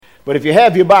But if you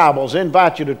have your Bibles, I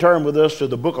invite you to turn with us to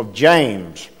the book of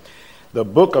James. The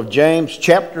book of James,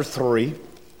 chapter 3.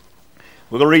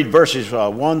 We're going to read verses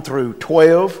 1 through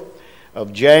 12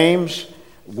 of James,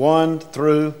 1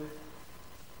 through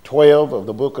 12 of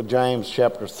the book of James,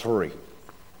 chapter 3.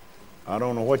 I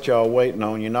don't know what y'all waiting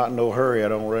on. You're not in no hurry, I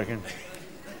don't reckon.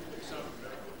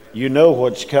 You know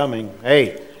what's coming.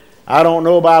 Hey, I don't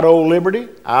know about Old Liberty.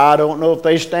 I don't know if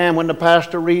they stand when the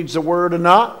pastor reads the word or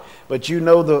not. But you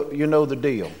know the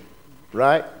deal,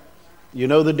 right? You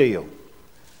know the deal.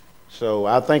 So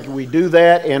I think we do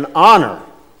that in honor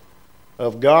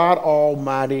of God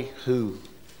Almighty who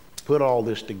put all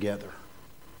this together.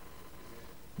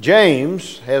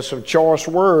 James has some choice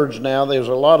words now. There's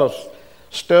a lot of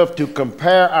stuff to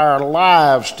compare our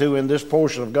lives to in this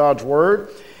portion of God's Word.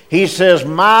 He says,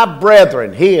 my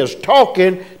brethren. He is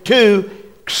talking to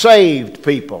saved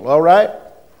people, all right?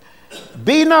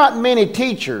 Be not many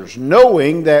teachers,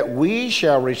 knowing that we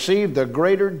shall receive the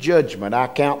greater judgment. I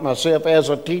count myself as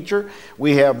a teacher.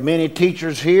 We have many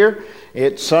teachers here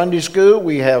at Sunday school.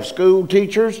 We have school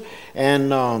teachers. And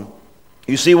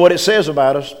you see what it says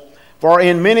about us. For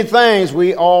in many things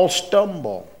we all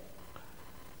stumble.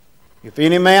 If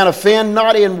any man offend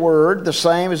not in word, the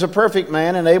same is a perfect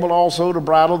man, and able also to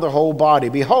bridle the whole body.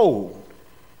 Behold,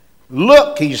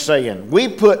 look, he's saying, we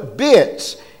put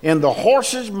bits in the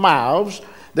horses' mouths,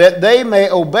 that they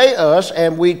may obey us,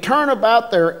 and we turn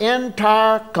about their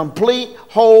entire, complete,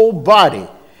 whole body.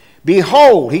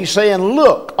 Behold, he's saying,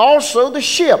 look, also the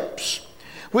ships,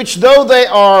 which though they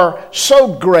are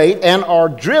so great and are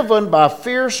driven by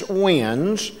fierce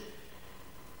winds,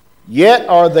 yet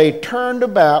are they turned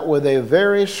about with a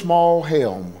very small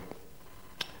helm,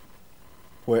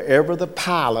 wherever the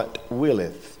pilot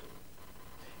willeth.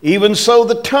 Even so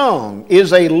the tongue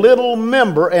is a little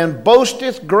member, and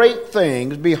boasteth great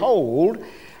things. Behold,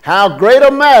 how great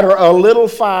a matter a little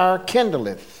fire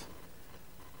kindleth.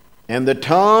 And the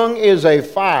tongue is a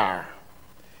fire,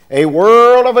 a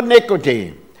world of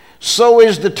iniquity. So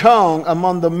is the tongue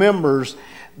among the members,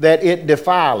 that it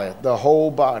defileth the whole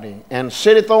body, and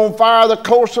setteth on fire the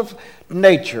course of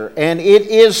nature, and it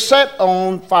is set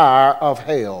on fire of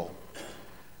hell.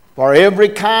 For every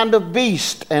kind of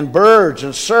beast and birds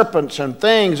and serpents and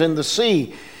things in the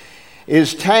sea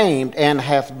is tamed, and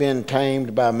hath been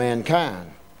tamed by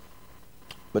mankind.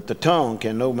 But the tongue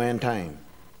can no man tame.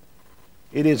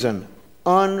 It is an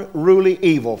unruly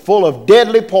evil, full of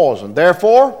deadly poison.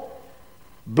 Therefore,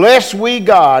 bless we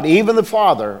God, even the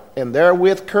Father, and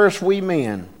therewith curse we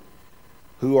men,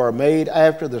 who are made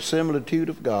after the similitude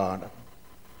of God.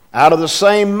 Out of the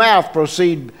same mouth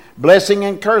proceed blessing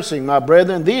and cursing. My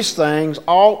brethren, these things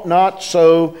ought not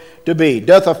so to be.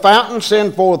 Doth a fountain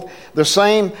send forth the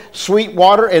same sweet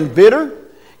water and bitter?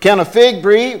 Can a fig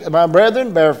tree, my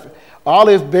brethren, bear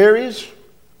olive berries?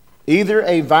 Either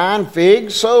a vine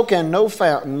fig, so can no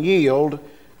fountain yield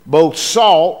both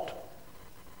salt,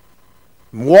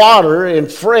 water, and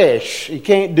fresh. You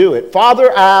can't do it.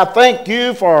 Father, I thank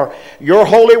you for your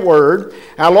holy word.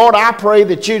 Now, Lord, I pray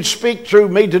that you'd speak through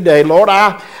me today. Lord,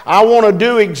 I want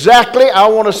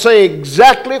to say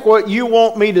exactly what you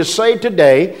want me to say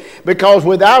today, because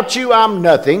without you, I'm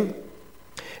nothing.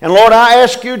 And Lord, I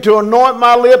ask you to anoint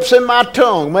my lips and my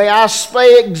tongue. May I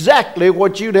say exactly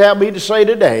what you'd have me to say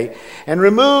today, and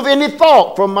remove any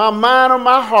thought from my mind or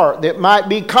my heart that might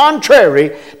be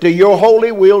contrary to your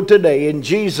holy will today. In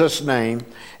Jesus' name,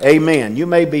 amen. You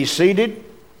may be seated.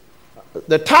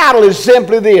 The title is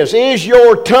simply this: Is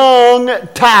your tongue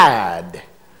tied?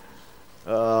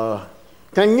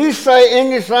 Can you say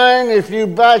anything if you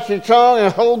bite your tongue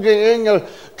and hold it in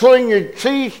between your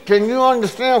teeth? Can you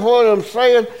understand what I'm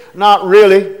saying? Not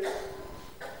really.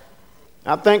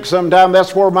 I think sometimes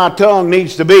that's where my tongue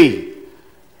needs to be,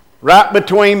 right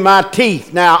between my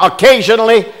teeth. Now,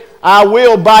 occasionally I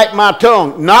will bite my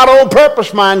tongue, not on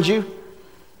purpose, mind you.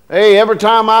 Hey, every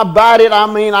time I bite it,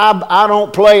 I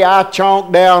don't play. I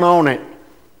chomp down on it.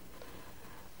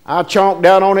 I chomped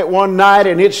down on it one night,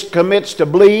 and it commits to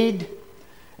bleed.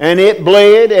 And it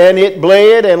bled,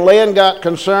 and Lynn got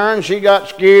concerned. She got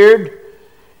scared.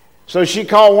 So she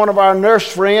called one of our nurse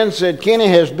friends, said, Kenny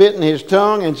has bitten his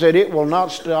tongue, and said, it will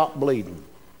not stop bleeding.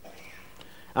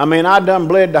 I done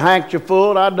bled the handkerchief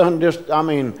full. I'd done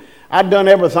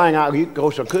everything. Of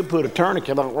course, I could put a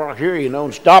tourniquet on right here,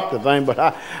 and stop the thing, but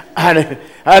I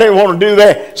didn't want to do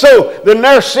that. So the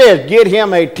nurse said, get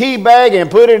him a tea bag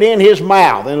and put it in his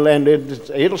mouth, and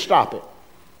it'll stop it.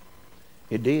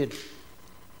 It did.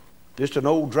 Just an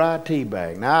old dry tea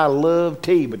bag. Now, I love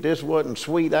tea, but this wasn't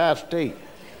sweet iced tea.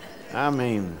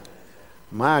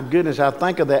 My goodness, I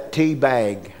think of that tea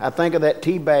bag. I think of that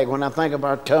tea bag when I think of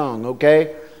our tongue,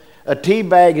 okay? A tea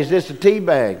bag is just a tea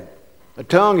bag. A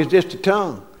tongue is just a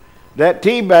tongue. That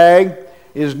tea bag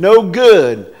is no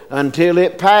good until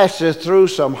it passes through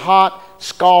some hot,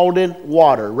 scalding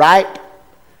water, right?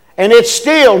 And it's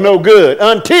still no good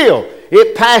until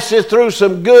it passes through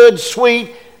some good,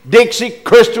 sweet Dixie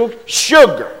crystal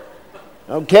sugar.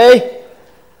 Okay?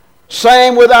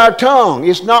 Same with our tongue.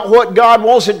 It's not what God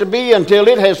wants it to be until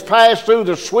it has passed through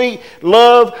the sweet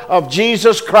love of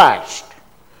Jesus Christ.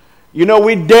 You know,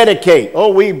 we dedicate.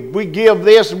 Oh, we give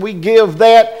this and we give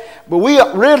that. But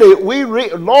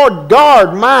Lord,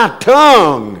 guard my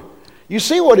tongue. You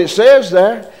see what it says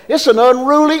there? It's an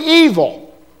unruly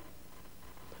evil.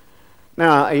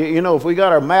 Now, you know, if we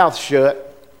got our mouth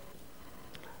shut,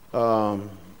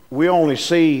 we only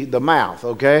see the mouth,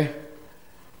 okay?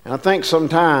 And I think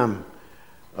sometimes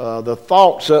the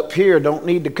thoughts up here don't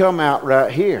need to come out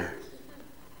right here.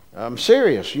 I'm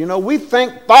serious. You know, we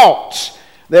think thoughts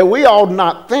that we ought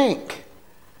not think.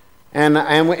 And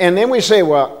then we say,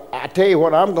 well, I tell you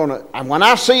what, when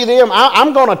I see them,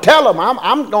 I'm going to tell them.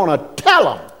 I'm going to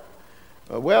tell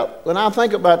them. Well, when I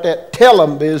think about that tell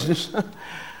them business,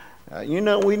 you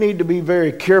know, we need to be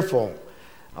very careful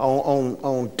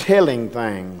on telling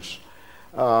things.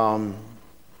 When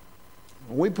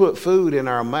we put food in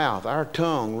our mouth, our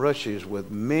tongue rushes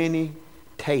with many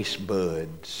taste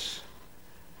buds.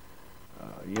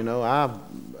 You know,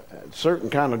 certain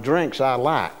kind of drinks I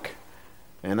like.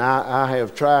 And I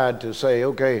have tried to say,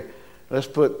 okay, let's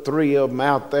put 3 of them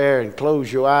out there and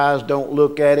close your eyes. Don't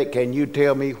look at it. Can you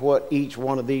tell me what each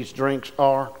one of these drinks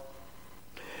are?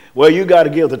 Well, you got to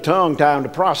give the tongue time to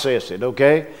process it,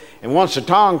 okay? And once the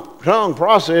tongue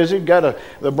processes it,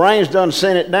 the brain's done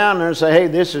sent it down there and say, hey,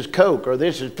 this is Coke, or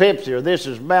this is Pepsi, or this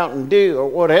is Mountain Dew, or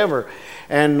whatever.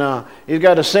 And you've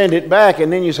got to send it back,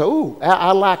 and then you say, ooh,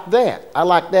 I like that. I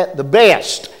like that the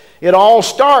best. It all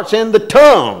starts in the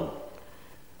tongue.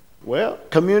 Well,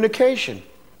 communication.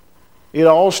 It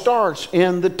all starts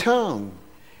in the tongue.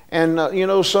 And, you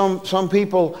know, some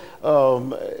people,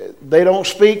 they don't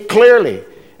speak clearly.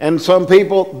 And some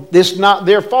people, it's not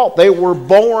their fault. They were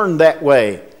born that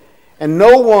way. And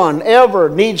no one ever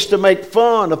needs to make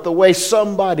fun of the way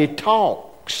somebody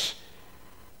talks.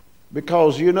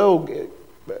 Because, you know,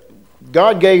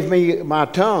 God gave me my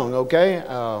tongue, okay?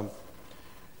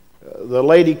 The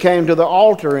lady came to the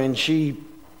altar and she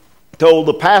told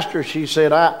the pastor, she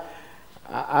said,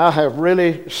 I have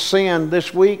really sinned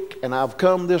this week, and I've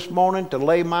come this morning to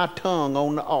lay my tongue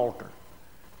on the altar.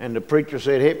 And the preacher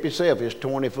said, help yourself, it's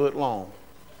 20 foot long.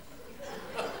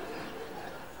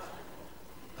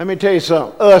 Let me tell you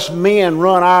something. Us men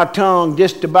run our tongue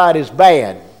just about as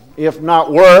bad, if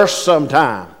not worse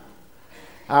sometimes.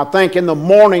 I think in the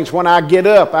mornings when I get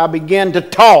up, I begin to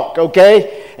talk,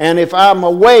 okay? And if I'm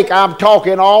awake, I'm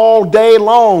talking all day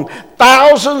long.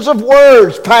 Thousands of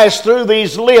words pass through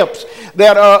these lips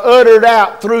that are uttered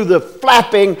out through the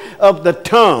flapping of the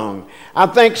tongue. I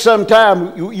think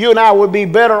sometime you and I would be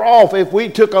better off if we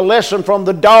took a lesson from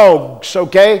the dogs,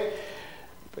 okay?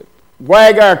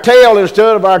 Wag our tail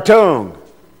instead of our tongue.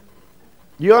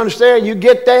 You understand? You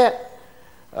get that?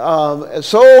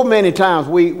 So many times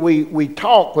we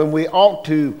talk when we ought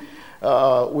to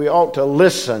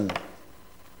listen.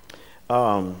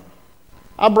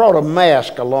 I brought a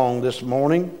mask along this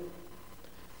morning,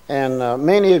 and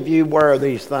many of you wear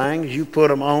these things. You put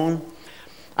them on.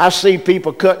 I see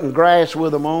people cutting grass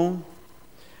with them on.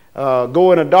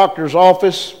 Go in a doctor's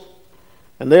office,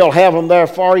 and they'll have them there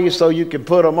for you so you can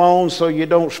put them on so you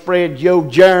don't spread your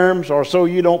germs or so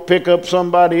you don't pick up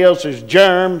somebody else's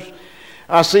germs.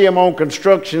 I see them on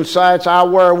construction sites. I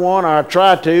wear one, or I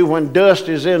try to, when dust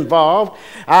is involved.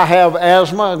 I have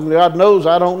asthma, and God knows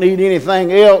I don't need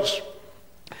anything else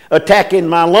attacking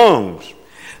my lungs.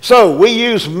 So we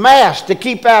use masks to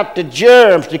keep out the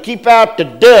germs, to keep out the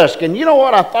dust. And you know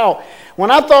what I thought? When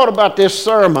I thought about this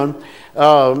sermon,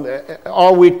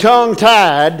 are we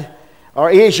tongue-tied,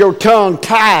 or is your tongue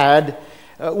tied?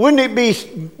 Wouldn't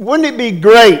it be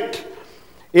great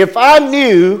if I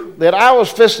knew that I was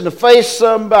fixing to face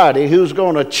somebody who's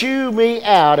going to chew me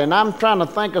out, and I'm trying to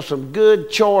think of some good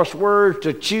choice words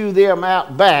to chew them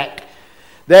out back,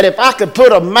 that if I could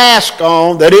put a mask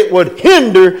on, that it would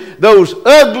hinder those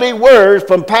ugly words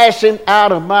from passing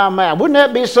out of my mouth. Wouldn't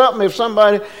that be something if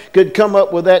somebody could come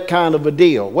up with that kind of a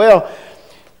deal? Well,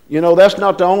 you know, that's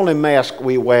not the only mask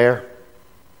we wear.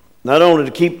 Not only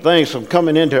to keep things from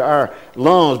coming into our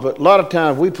lungs, but a lot of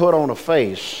times we put on a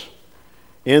face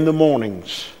in the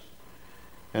mornings.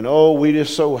 And oh, we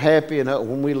just so happy. And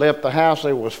when we left the house,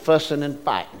 there was fussing and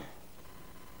fighting.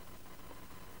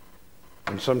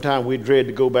 And sometimes we dread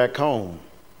to go back home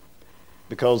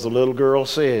because the little girl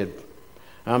said,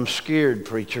 I'm scared,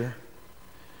 preacher.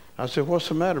 I said, what's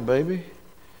the matter, baby?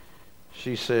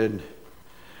 She said,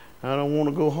 I don't want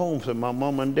to go home so my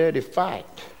mom and daddy fight.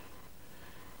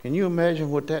 Can you imagine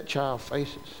what that child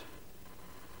faces?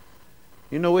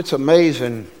 You know, it's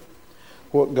amazing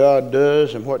what God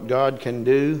does and what God can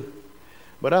do.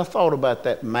 But I thought about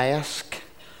that mask.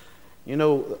 You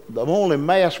know, the only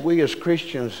mask we as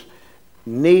Christians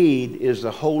need is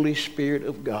the Holy Spirit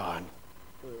of God.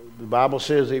 The Bible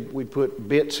says we put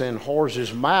bits in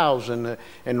horses' mouths, and the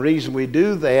reason we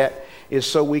do that is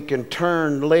so we can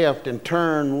turn left and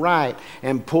turn right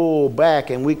and pull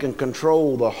back, and we can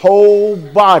control the whole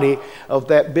body of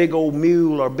that big old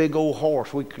mule or big old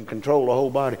horse. We can control the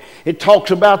whole body. It talks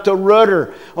about the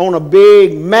rudder on a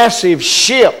big, massive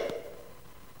ship.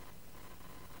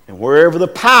 And wherever the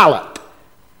pilot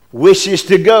wishes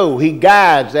to go, he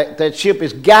guides. That ship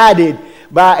is guided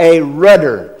by a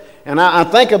rudder. And I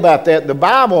think about that. The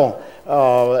Bible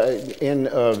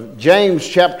in James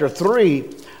chapter 3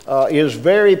 is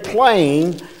very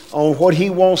plain on what he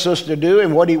wants us to do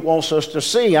and what he wants us to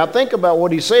see. I think about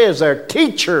what he says there.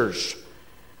 Teachers.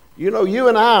 You know, you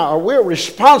and we're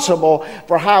responsible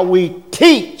for how we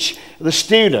teach the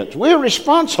students. We're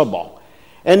responsible.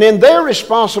 And then they're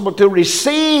responsible to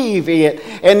receive it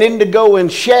and then to go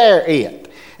and share it.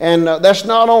 And that's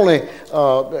not only,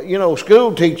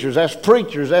 school teachers, that's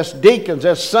preachers, that's deacons,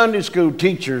 that's Sunday school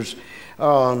teachers.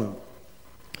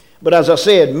 But as I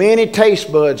said, many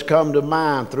taste buds come to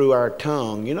mind through our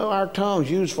tongue. You know, our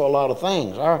tongue's used for a lot of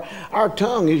things. Our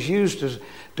tongue is used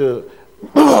to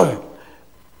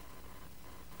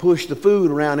push the food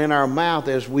around in our mouth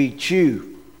as we chew.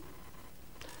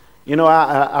 You know,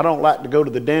 I don't like to go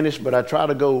to the dentist, but I try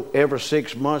to go every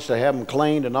 6 months to have them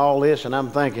cleaned and all this, and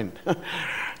I'm thinking,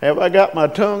 have I got my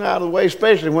tongue out of the way,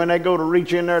 especially when they go to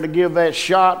reach in there to give that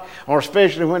shot, or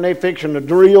especially when they fixing the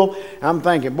drill. I'm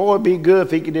thinking, boy, it'd be good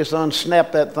if he could just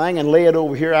unsnap that thing and lay it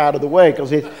over here out of the way,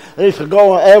 because it's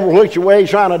going every which way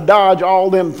trying to dodge all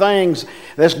them things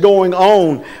that's going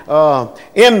on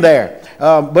in there.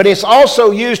 But it's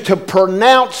also used to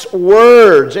pronounce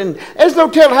words. And there's no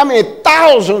telling how many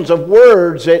thousands of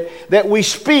words that we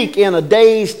speak in a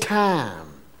day's time.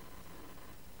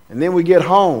 And then we get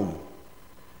home.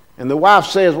 And the wife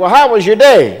says, well, how was your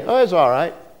day? Oh, it's all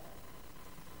right.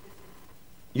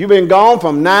 You've been gone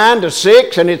from 9 to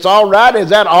 6 and it's all right? Is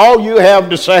that all you have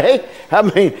to say? I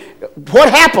mean, what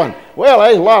happened? Well,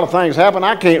 there's a lot of things happen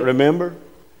I can't remember.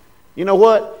 You know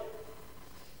what?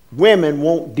 Women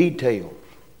want details.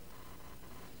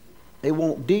 They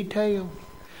want details.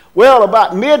 Well,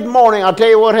 about mid-morning, I'll tell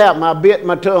you what happened. I bit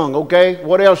my tongue, okay?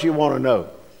 What else you want to know?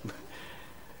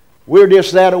 We're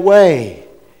just that away.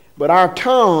 But our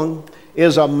tongue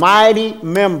is a mighty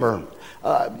member.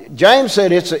 James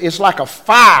said it's like a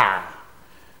fire.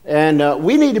 And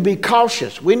we need to be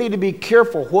cautious. We need to be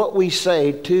careful what we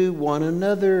say to one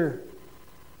another.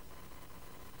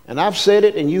 And I've said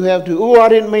it, and you have to. Oh, I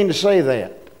didn't mean to say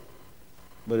that.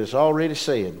 But it's already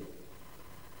said.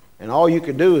 And all you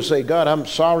can do is say, God, I'm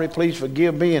sorry, please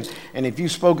forgive me. And if you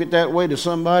spoke it that way to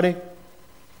somebody,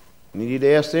 you need to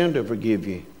ask them to forgive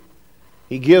you.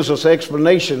 He gives us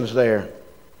explanations there.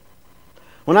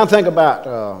 When I think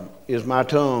about, is my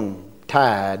tongue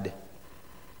tied?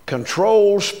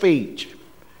 Controlled speech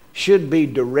should be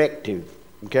directive,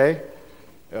 okay?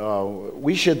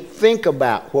 We should think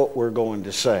about what we're going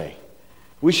to say.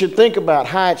 We should think about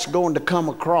how it's going to come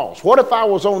across. What if I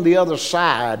was on the other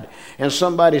side and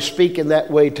somebody's speaking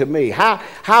that way to me?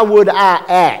 How would I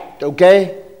act,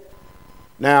 okay?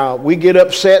 Now, we get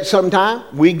upset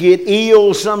sometimes, we get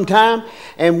ill sometimes,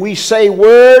 and we say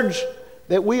words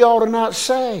that we ought to not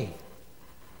say.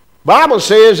 Bible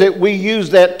says that we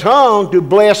use that tongue to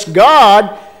bless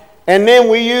God, and then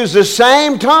we use the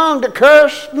same tongue to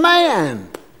curse man.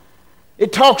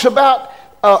 It talks about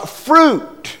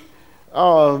fruit.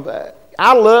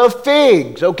 I love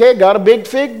figs. Okay, got a big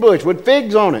fig bush with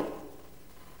figs on it.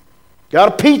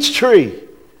 Got a peach tree.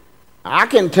 I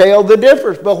can tell the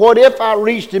difference. But what if I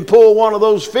reached and pulled one of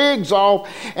those figs off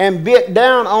and bit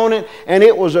down on it and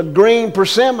it was a green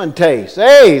persimmon taste?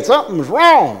 Hey, something's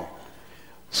wrong.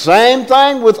 Same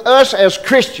thing with us as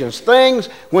Christians. Things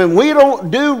when we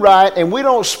don't do right and we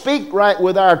don't speak right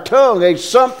with our tongue, there's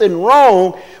something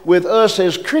wrong with us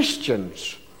as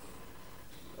Christians.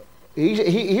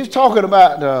 He's talking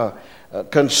about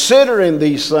considering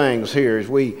these things here as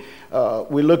we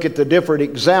look at the different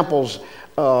examples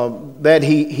that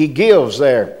he gives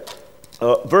there.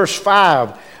 Verse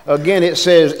 5, again it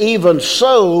says, even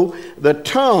so the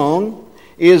tongue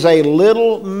is a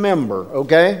little member,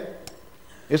 okay?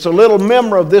 It's a little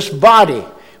member of this body.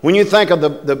 When you think of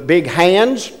the big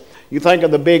hands, You think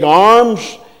of the big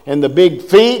arms and the big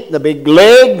feet, the big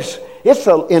legs. It's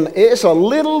a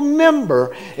little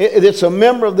member. It's a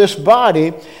member of this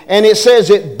body. And it says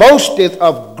it boasteth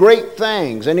of great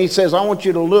things. And he says, I want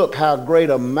you to look how great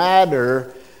a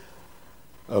matter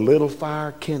a little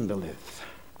fire kindleth.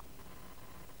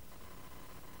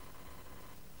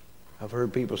 I've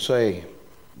heard people say,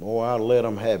 boy, I let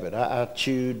them have it. I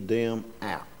chewed them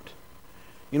out.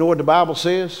 You know what the Bible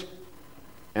says?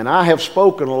 And I have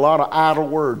spoken a lot of idle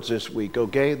words this week,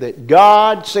 okay? That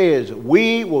God says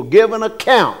we will give an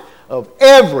account of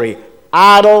every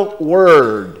idle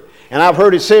word. And I've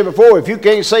heard it said before, if you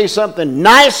can't say something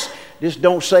nice, just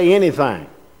don't say anything.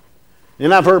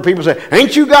 And I've heard people say,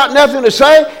 ain't you got nothing to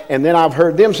say? And then I've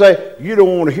heard them say, you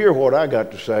don't want to hear what I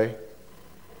got to say.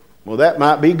 Well, that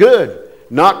might be good.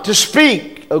 Not to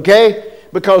speak, okay?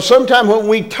 Because sometimes when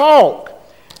we talk,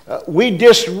 we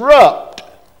disrupt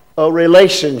a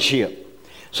relationship.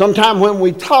 Sometimes when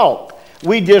we talk,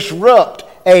 we disrupt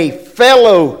a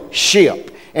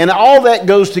fellowship. And all that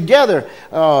goes together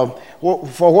for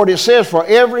what it says, for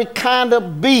every kind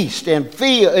of beast and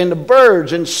the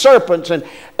birds and serpents and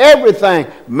everything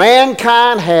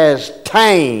mankind has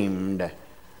tamed.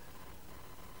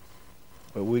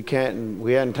 But we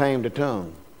hadn't tamed the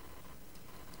tongue.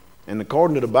 And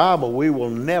according to the Bible, we will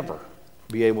never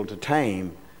be able to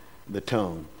tame the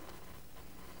tongue.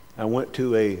 I went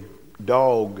to a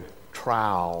dog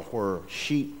trial where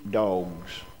sheep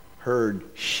dogs herd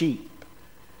sheep.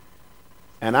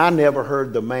 And I never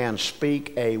heard the man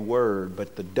speak a word,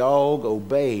 but the dog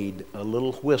obeyed a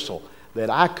little whistle that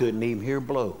I couldn't even hear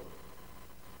blow.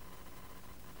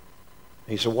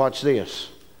 He said, watch this.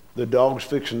 The dog's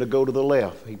fixing to go to the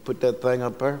left. He put that thing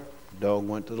up there. The dog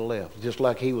went to the left. Just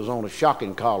like he was on a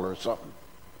shocking collar or something.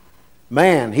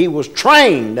 Man, he was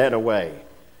trained that way.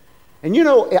 And you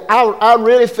know, I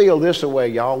really feel this way,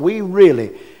 y'all.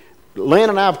 Lynn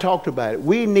and I have talked about it.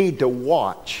 We need to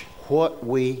watch what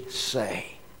we say.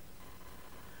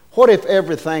 What if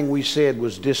everything we said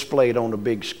was displayed on the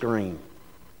big screen?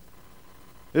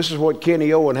 This is what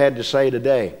Kenny Owen had to say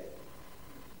today.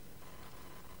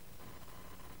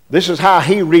 This is how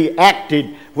he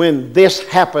reacted when this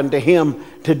happened to him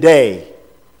today.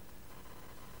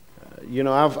 You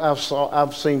know,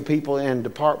 I've seen people in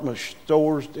department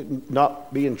stores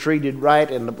not being treated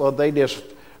right, and they just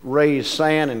raise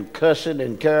sand and cussing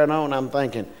and carrying on. I'm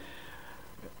thinking,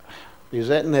 is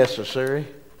that necessary?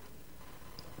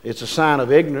 It's a sign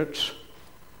of ignorance.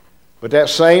 But that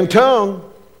same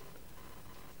tongue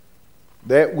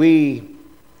that we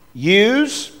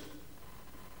use,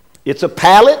 it's a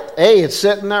palate. Hey, it's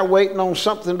sitting there waiting on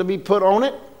something to be put on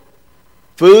it.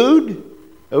 Food,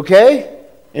 okay?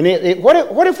 And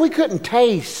what if we couldn't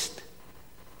taste?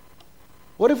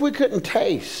 What if we couldn't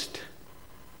taste?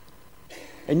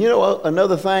 And you know,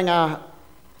 another thing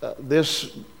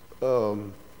this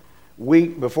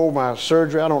week before my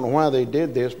surgery, I don't know why they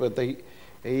did this, but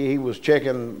he was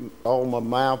checking all my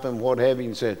mouth and what have you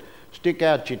and said, stick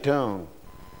out your tongue.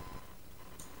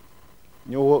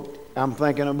 You know what I'm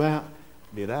thinking about?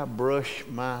 Did I brush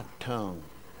my tongue?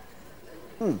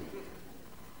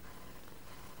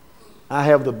 I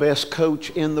have the best coach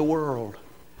in the world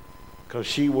because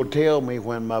she will tell me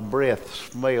when my breath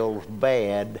smells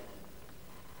bad.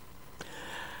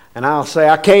 And I'll say,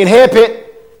 I can't help it.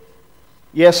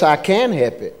 Yes, I can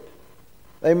help it.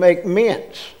 They make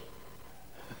mints.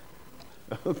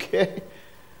 Okay?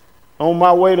 On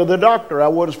my way to the doctor, I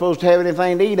wasn't supposed to have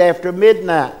anything to eat after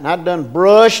midnight. And I'd done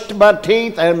brushed my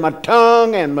teeth and my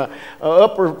tongue and my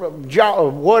upper jaw,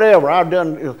 whatever. I've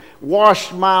done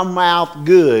washed my mouth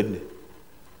good.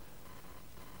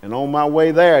 And on my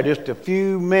way there, just a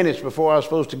few minutes before I was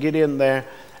supposed to get in there,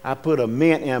 I put a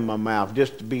mint in my mouth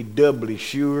just to be doubly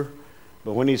sure.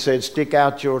 But when he said, stick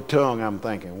out your tongue, I'm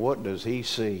thinking, what does he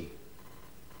see?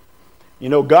 You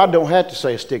know, God don't have to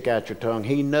say, stick out your tongue.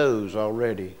 He knows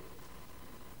already.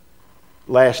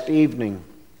 Last evening,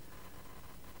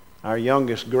 our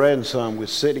youngest grandson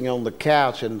was sitting on the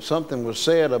couch and something was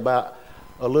said about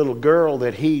a little girl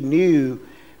that he knew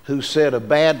who said a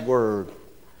bad word.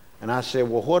 And I said,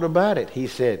 well, what about it? He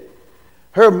said,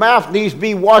 her mouth needs to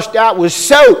be washed out with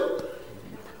soap.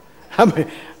 I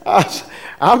mean,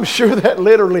 I'm sure that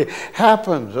literally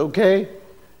happens, okay?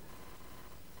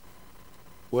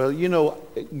 Well, you know,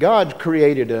 God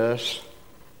created us,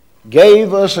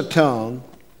 gave us a tongue,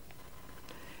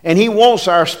 and He wants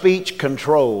our speech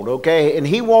controlled, okay? And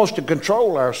He wants to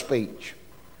control our speech.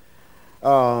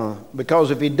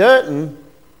 Because if He doesn't,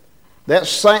 that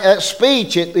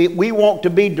speech, we want to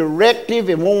be directive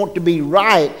and want to be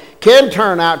right, can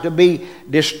turn out to be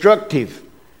destructive.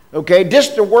 Okay,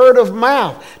 just the word of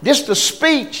mouth, just the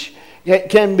speech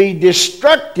can be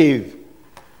destructive.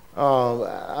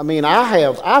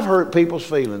 I've hurt people's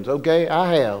feelings, okay?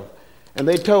 I have. And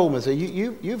they told me,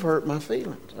 you've hurt my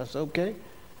feelings. I said, okay,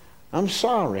 I'm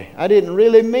sorry. I didn't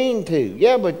really mean to.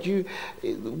 Yeah, but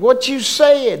what you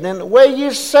said and the way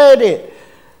you said it.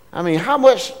 I mean, how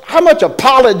much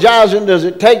apologizing does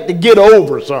it take to get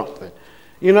over something?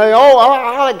 You know,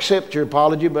 I'll accept your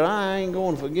apology, but I ain't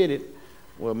going to forget it.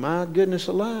 Well, my goodness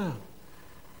alive.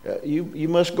 You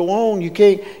must go on. You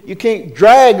can't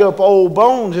drag up old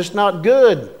bones. It's not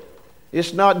good.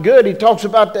 It's not good. He talks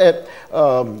about that.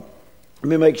 Let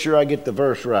me make sure I get the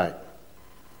verse right.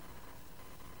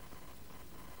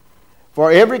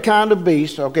 For every kind of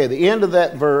beast, okay, the end of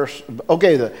that verse,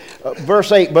 okay,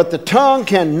 verse 8, but the tongue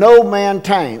can no man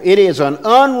tame. It is an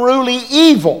unruly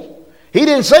evil. He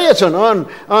didn't say it's an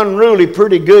unruly,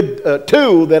 pretty good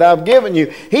tool that I've given you.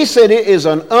 He said it is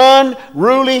an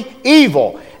unruly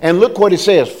evil. And look what he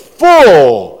says,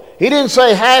 full. He didn't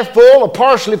say half full or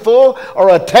partially full or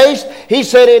a taste. He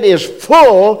said it is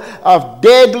full of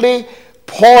deadly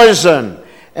poison.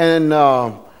 And,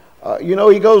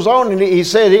 he goes on and he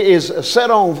said it is set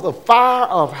on the fire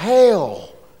of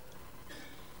hell.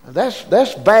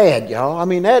 That's bad, y'all. I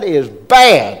mean, that is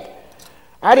bad.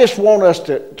 I just want us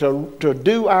to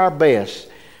do our best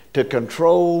to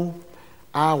control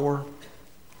our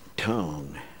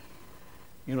tongue.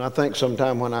 You know, I think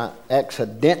sometimes when I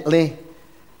accidentally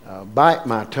bite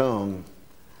my tongue,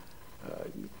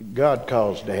 God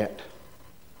caused that.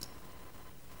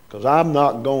 Because I'm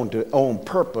not going to, on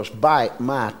purpose, bite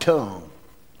my tongue.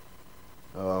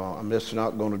 I'm just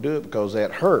not going to do it because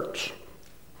that hurts.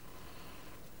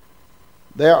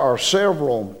 There are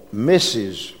several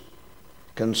misses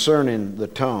concerning the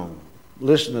tongue.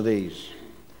 Listen to these.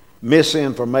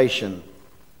 Misinformation,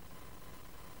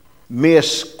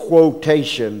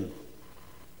 misquotation,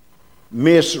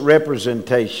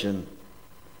 misrepresentation,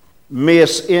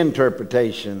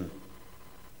 misinterpretation,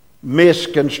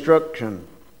 misconstruction,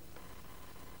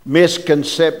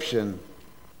 misconception,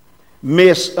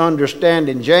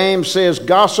 misunderstanding. James says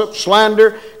gossip,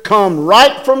 slander come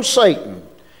right from Satan.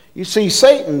 You see,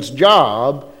 Satan's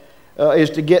job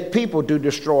is to get people to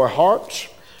destroy hearts,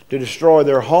 to destroy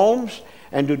their homes,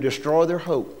 and to destroy their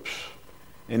hopes.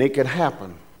 And it can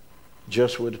happen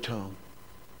just with the tongue.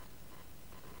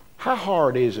 How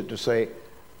hard is it to say,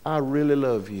 I really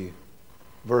love you,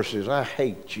 versus I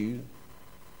hate you,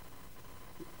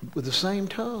 with the same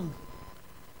tongue?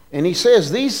 And he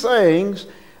says these things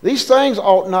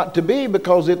ought not to be,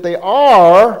 because if they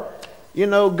are, you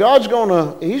know,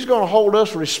 He's going to hold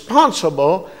us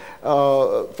responsible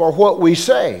for what we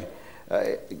say.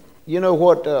 You know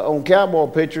what on cowboy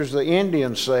pictures the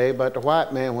Indians say about the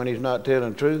white man when he's not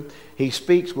telling the truth? He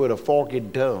speaks with a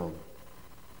forked tongue.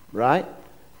 Right?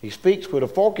 He speaks with a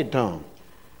forked tongue.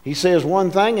 He says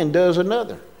one thing and does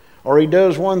another. Or he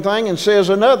does one thing and says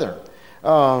another.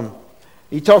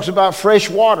 He talks about fresh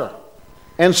water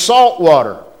and salt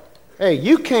water. Hey,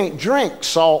 you can't drink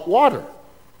salt water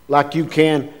like you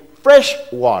can fresh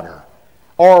water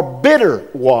or bitter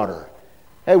water.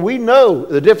 Hey, we know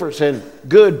the difference in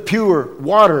good, pure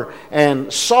water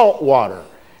and salt water.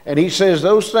 And he says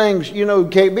those things, you know,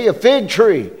 can't be a fig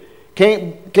tree,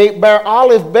 can't bear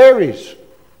olive berries,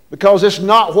 because it's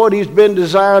not what he's been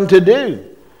designed to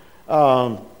do.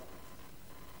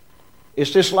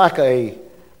 It's just like a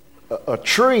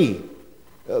tree.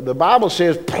 The Bible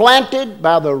says planted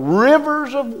by the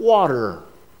rivers of water.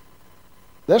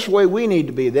 That's the way we need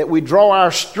to be, that we draw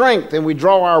our strength and we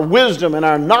draw our wisdom and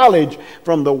our knowledge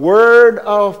from the Word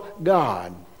of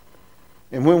God.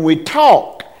 And when we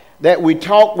talk, that we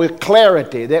talk with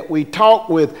clarity, that we talk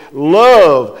with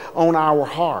love on our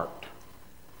heart.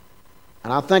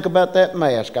 And I think about that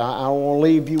mask. I want to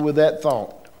leave you with that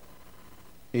thought.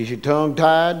 Is your tongue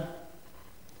tied?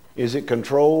 Is it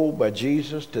controlled by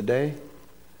Jesus today?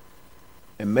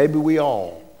 And maybe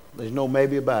there's no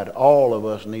maybe about it, all of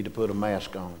us need to put a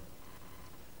mask on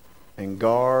and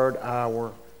guard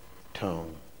our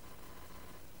tongue.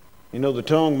 You know, the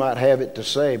tongue might have it to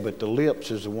say, but the lips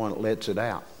is the one that lets it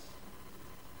out.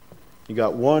 You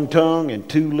got one tongue and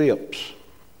two lips.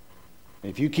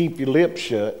 If you keep your lips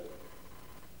shut,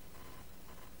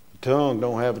 the tongue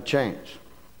don't have a chance.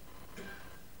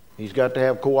 He's got to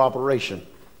have cooperation.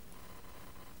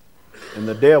 And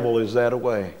the devil is that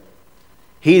way.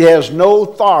 He has no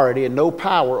authority and no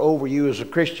power over you as a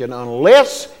Christian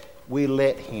unless we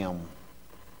let him.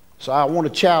 So I want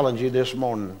to challenge you this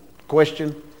morning.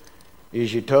 Question,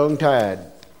 is your tongue tied?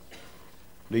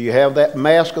 Do you have that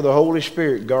mask of the Holy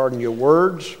Spirit guarding your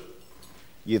words,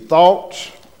 your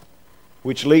thoughts,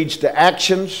 which leads to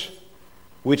actions,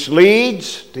 which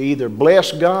leads to either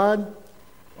bless God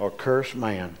or curse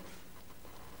man.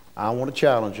 I want to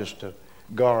challenge us to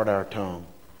guard our tongue.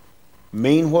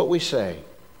 Mean what we say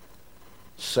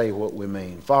what we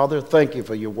mean. Father, thank you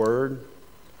for your word.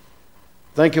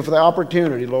 Thank you for the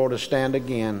opportunity, Lord, to stand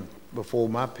again before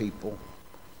my people.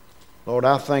 Lord,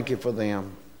 I thank you for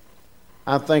them.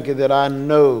 I thank you that I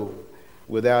know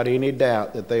without any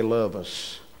doubt that they love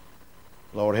us.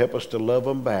 Lord, help us to love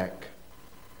them back.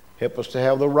 Help us to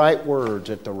have the right words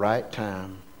at the right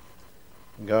time.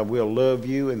 God, we'll love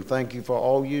you and thank you for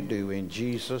all you do. In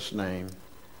Jesus' name,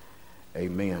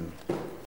 amen.